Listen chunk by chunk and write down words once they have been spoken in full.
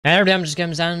Hello, Damage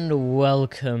Games, and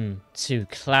welcome to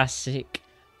Classic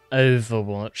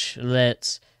Overwatch.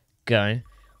 Let's go.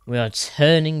 We are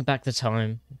turning back the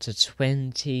time to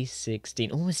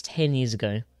 2016, almost 10 years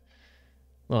ago.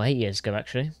 Well, 8 years ago,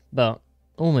 actually, but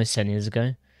almost 10 years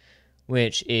ago,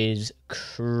 which is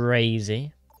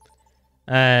crazy.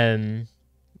 But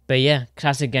yeah,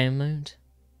 Classic Game Mode.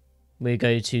 We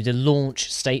go to the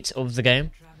launch state of the game.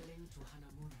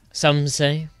 Some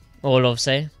say, all of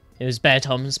say, it was bare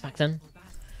times back then.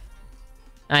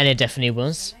 And it definitely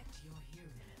was.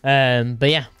 But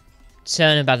yeah,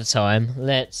 turning back the time,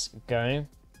 let's go.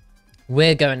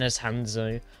 We're going as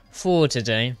Hanzo for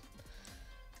today.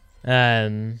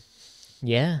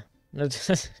 Yeah.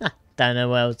 Don't know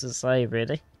what else to say,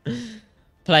 really.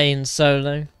 Playing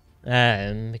solo,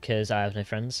 because I have no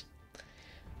friends.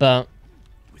 But,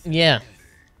 yeah.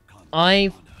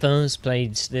 I first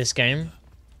played this game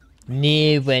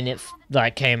near when it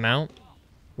came out,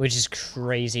 which is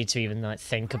crazy to even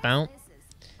think about.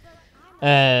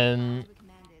 Yeah,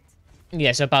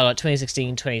 so about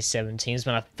 2016, 2017 is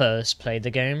when I first played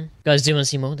the game. Guys, do you want to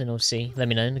see more? Then obviously let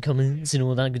me know in the comments and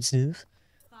all that good stuff.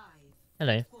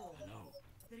 Hello.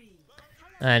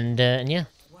 And yeah,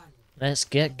 let's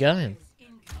get going.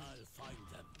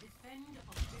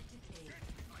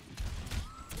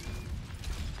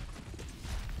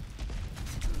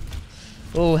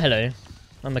 Oh, hello.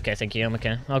 I'm okay, thank you, I'm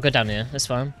okay. I'll go down here, that's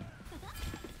fine.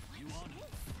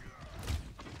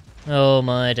 Oh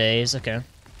my days, okay.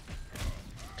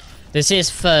 This is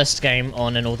first game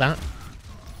on and all that.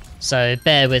 So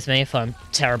bear with me if I'm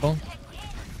terrible.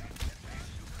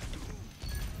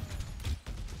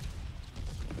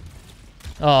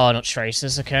 Oh, not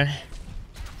traces, okay.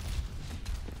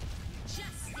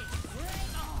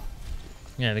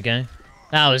 There we go.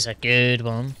 That was a good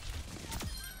one.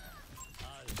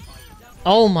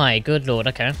 Oh my good lord,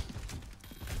 okay.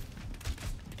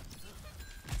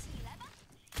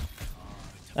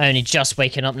 Only just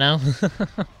waking up now.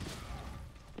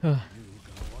 Oh,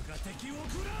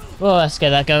 let's get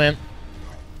that going.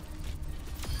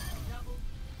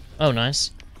 Oh, nice.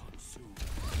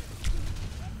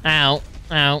 Ow,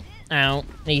 ow, ow.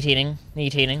 Need healing,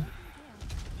 need healing.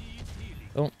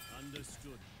 Oh.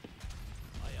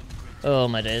 Oh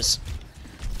my days.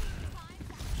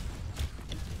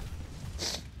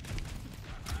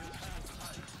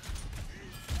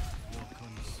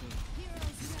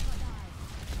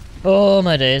 Oh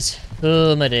my days,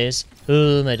 oh my days,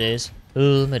 oh my days,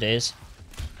 oh my days.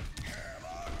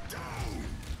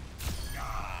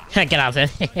 Get out of there.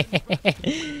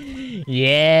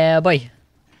 Yeah, boy.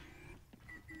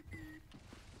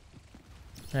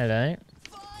 Hello.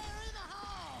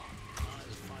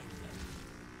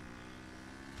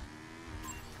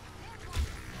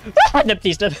 No,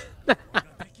 please don't.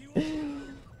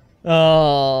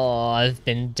 Oh, I've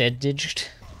been dead-diged.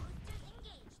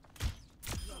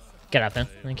 Get up then,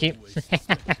 thank you.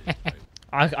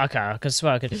 I could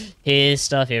swear I could hear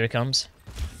stuff, here it comes.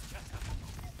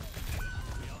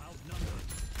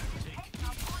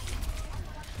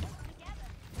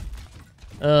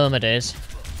 Oh my days.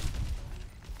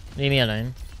 Leave me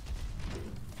alone.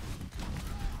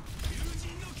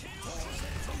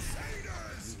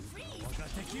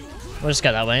 We'll just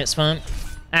go that way, it's fine.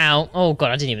 Ow, oh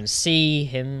god, I didn't even see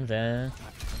him there.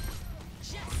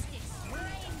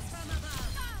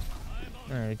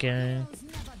 There we go.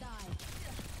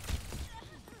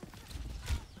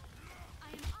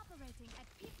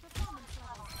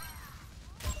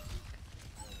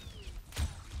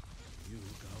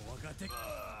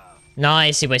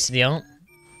 Nice, he wasted the ult.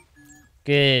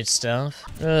 Good stuff.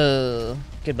 Oh,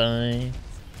 goodbye.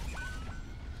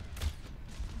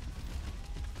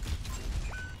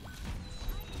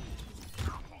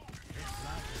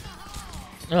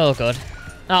 Oh god.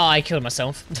 Oh, I killed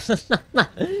myself.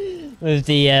 with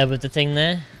the thing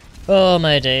there. Oh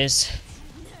my days.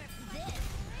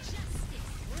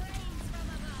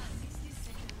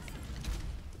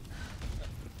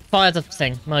 Fire the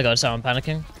thing. My god, so I'm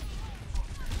panicking.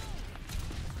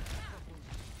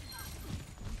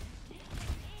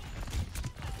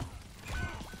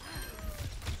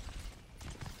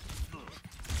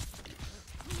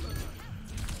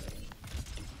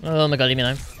 Oh my god, leave me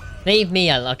alone. Leave me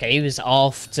alone. Okay, he was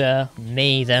after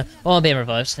me there. Oh, I'm being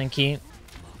revived, thank you.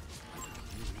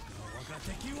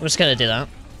 I'm just gonna do that.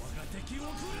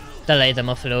 Delay them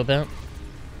off a little bit.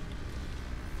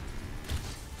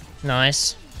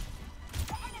 Nice.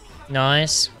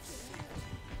 Nice.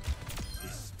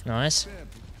 Nice.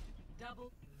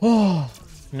 Oh,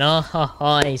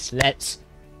 nice. Let's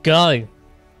go.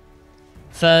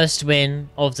 First win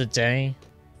of the day.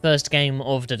 First game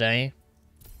of the day.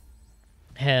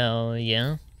 Hell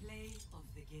yeah.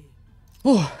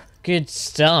 Oh, good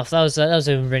stuff. That was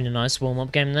a really nice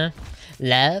warm-up game there.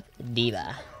 Love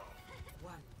Diva.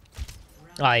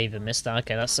 I even missed that.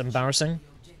 Okay, that's embarrassing.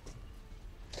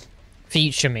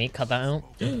 Future me, cut that out.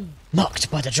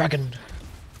 Mocked by the dragon.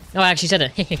 Oh, I actually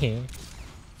said it.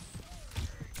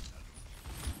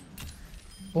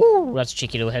 Ooh, that's a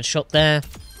cheeky little headshot there.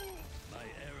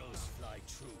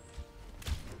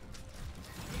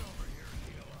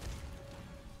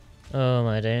 Oh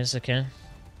my days, okay.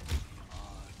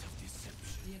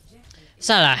 Is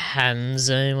that a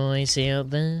Hanzo I see up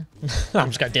there? I'm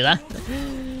just gonna do that.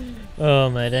 Oh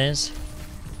my days.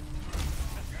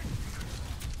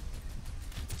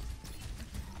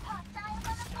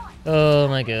 Oh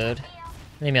my god.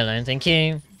 Leave me alone, thank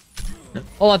you.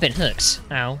 Oh, I've been hooked.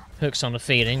 Ow. Hooks on the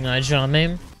feeling, I know what I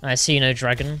mean. I see no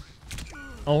dragon.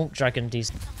 Oh, dragon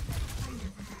decent.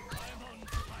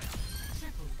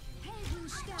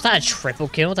 Was that a triple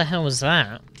kill? What the hell was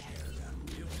that?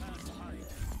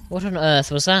 What on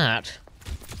earth was that?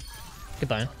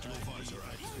 Goodbye.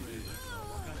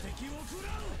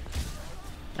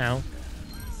 Ow.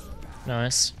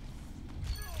 Nice.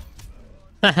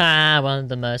 Haha, one of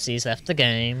the mercies left the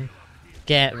game.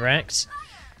 Get wrecked.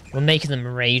 We're making them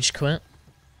rage quit.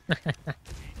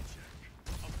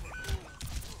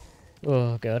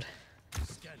 Oh god.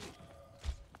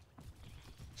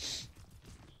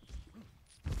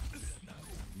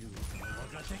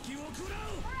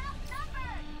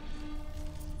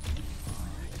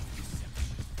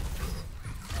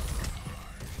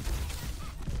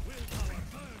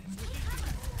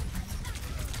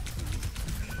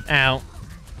 Ow.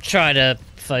 Try to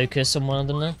focus on one of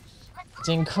them there.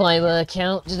 Didn't quite work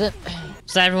out, did it?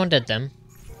 So everyone dead then?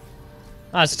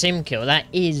 Oh, it's a team kill. That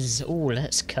is... Oh,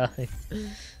 let's go.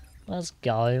 Let's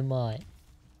go, mate.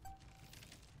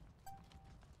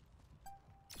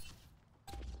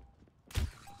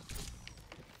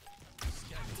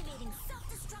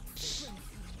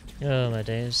 Oh my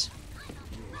days.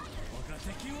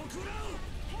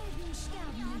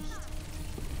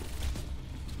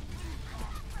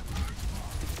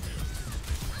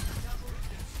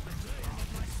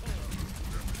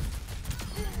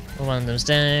 One of them's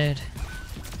dead.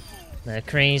 The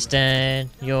Kree's dead.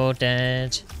 You're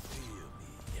dead.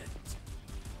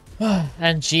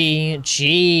 And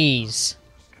GG's.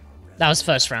 That was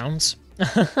first round.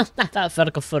 That felt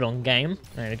like a full-on game.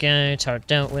 There we go. Turret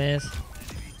dealt with.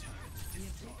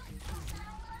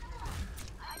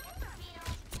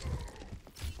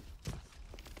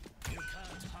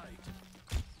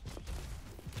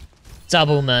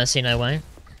 Double mercy, no way.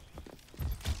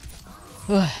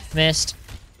 Missed.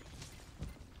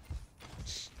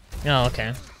 Oh,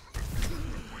 okay.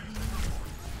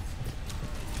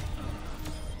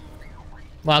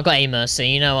 Well, I've got a mercy,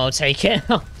 you know, I'll take it.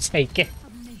 I'll take it.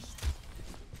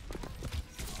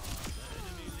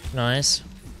 Nice.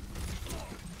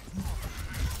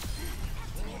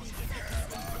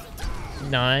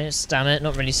 Nice. Damn it,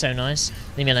 not really so nice.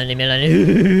 Leave me alone, leave me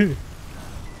alone.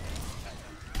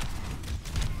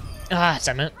 Ah,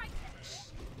 damn it.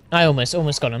 I almost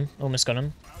got him. Almost got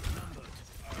him.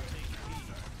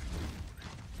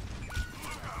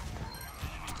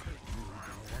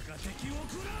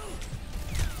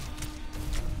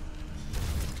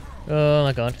 Oh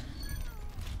my god.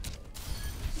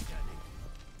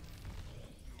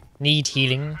 Need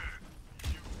healing.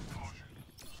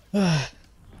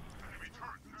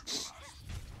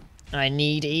 I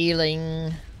need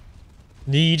healing.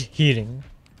 Need healing.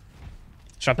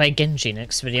 Should I play Genji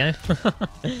next video?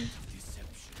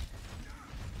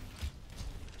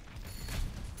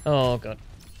 Oh god.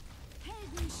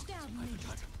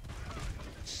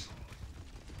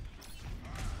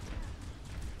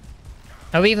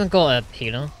 Have we even got a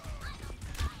healer?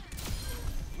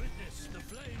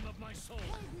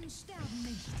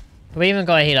 Have we even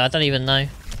got a healer? I don't even know.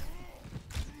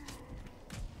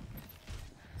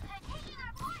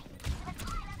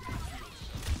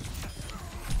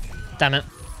 Damn it.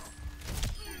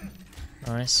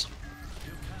 Nice.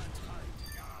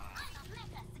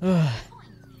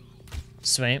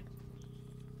 Sweet.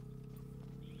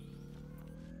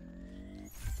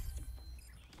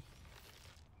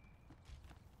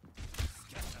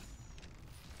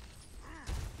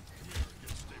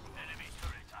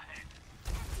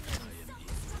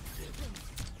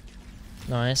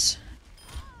 Nice.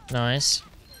 Nice.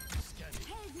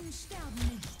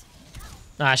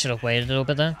 Oh, I should have waited a little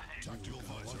bit there.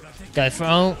 Go for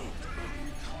oh.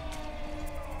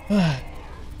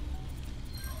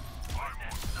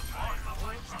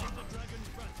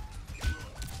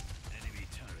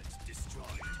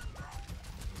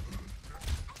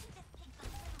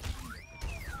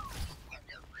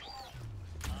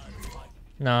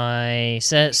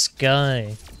 Nice, let's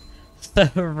go.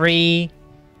 3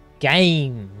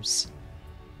 games.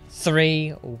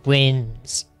 3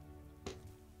 wins.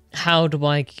 How do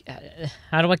I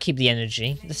keep the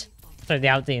energy?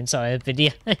 Throughout the entire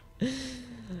video.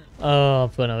 Oh,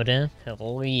 I've got no idea.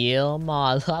 Oh yeah,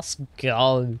 man, let's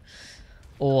go.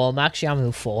 Oh, I'm actually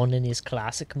having fun in this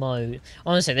classic mode.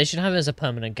 Honestly, they should have it as a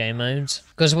permanent game mode.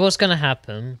 Because what's going to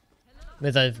happen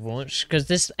with Overwatch, because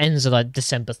this ends at like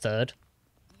December 3rd.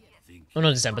 Well,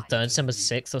 not December 3rd, December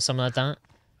 6th or something like that.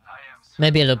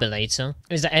 Maybe a little bit later.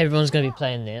 Is that everyone's going to be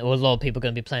playing this, or a lot of people are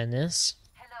going to be playing this.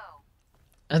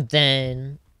 And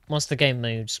then, once the game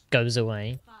mode goes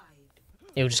away,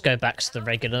 it'll just go back to the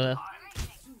regular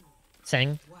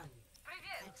thing.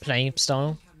 Play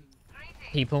style.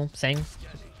 People thing.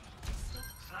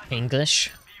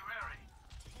 English.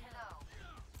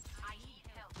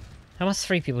 How are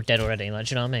 3 people dead already? Like,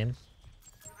 do you know what I mean?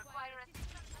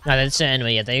 No, that's it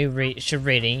anyway. Yeah, they should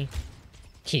really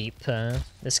keep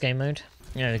this game mode.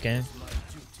 There we go.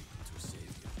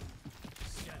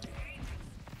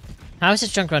 How has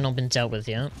this Junkrat not been dealt with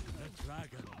yet?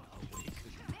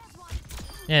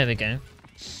 There we go.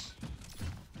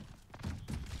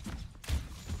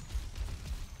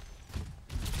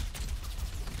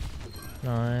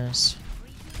 Nice.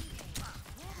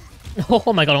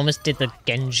 Oh my god, I almost did the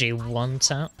Genji one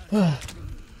tap.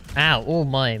 Ow, oh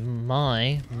my,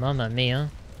 mamma mia.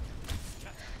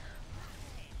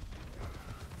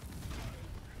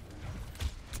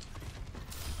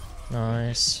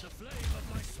 Nice.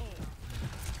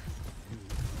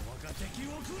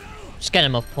 Just get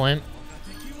him off point.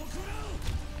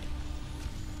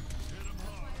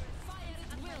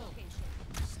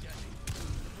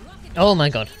 Oh my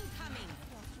god.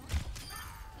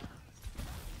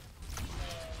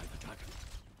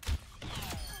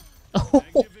 Oh,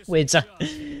 Wizard.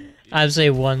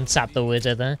 Absolutely one tap the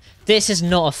Wizard there. This is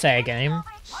not a fair game.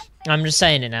 I'm just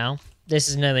saying it now. This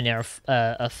is nowhere near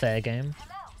a fair game.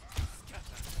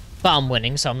 But I'm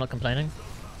winning, so I'm not complaining.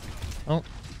 Oh.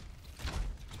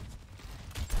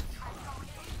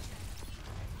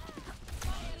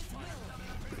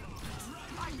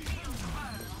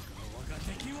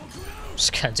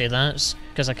 Just can't do that,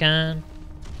 because I can.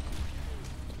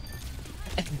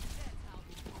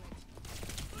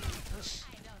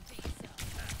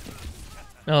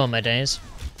 Oh my days.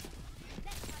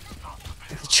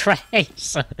 The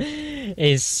Trace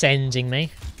is sending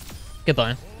me.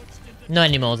 Goodbye. Not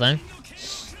anymore though.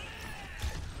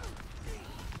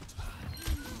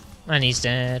 And he's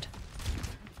dead.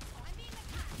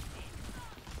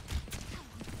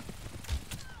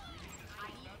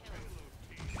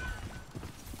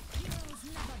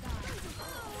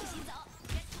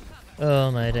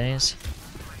 Oh my days.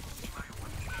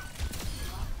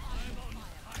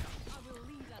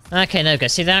 Okay, no,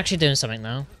 guys. See, they're actually doing something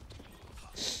now.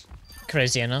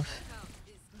 Crazy enough.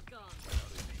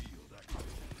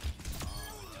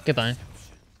 Goodbye.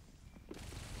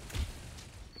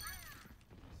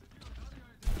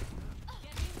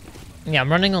 Yeah, I'm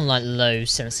running on like low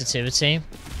sensitivity.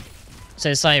 So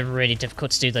it's like really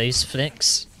difficult to do those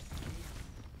flicks.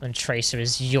 When Tracer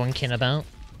is yoinking about.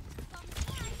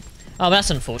 Oh,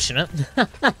 that's unfortunate.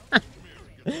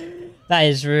 That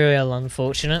is real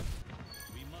unfortunate.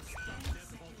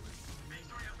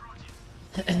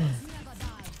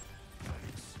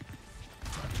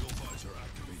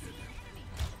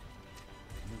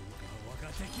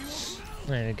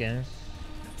 There we go.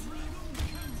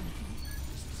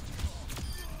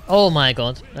 Oh my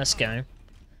god, let's go.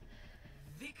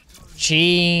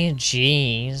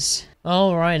 GG's.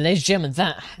 Alright, ladies and gentlemen,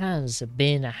 that has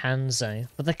been Hanzo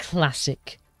for the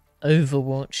classic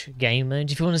Overwatch game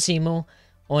mode. If you want to see more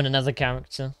on another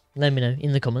character, let me know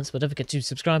in the comments. But don't forget to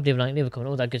subscribe, leave a like, leave a comment,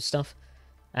 all that good stuff.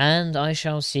 And I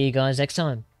shall see you guys next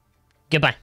time. Goodbye.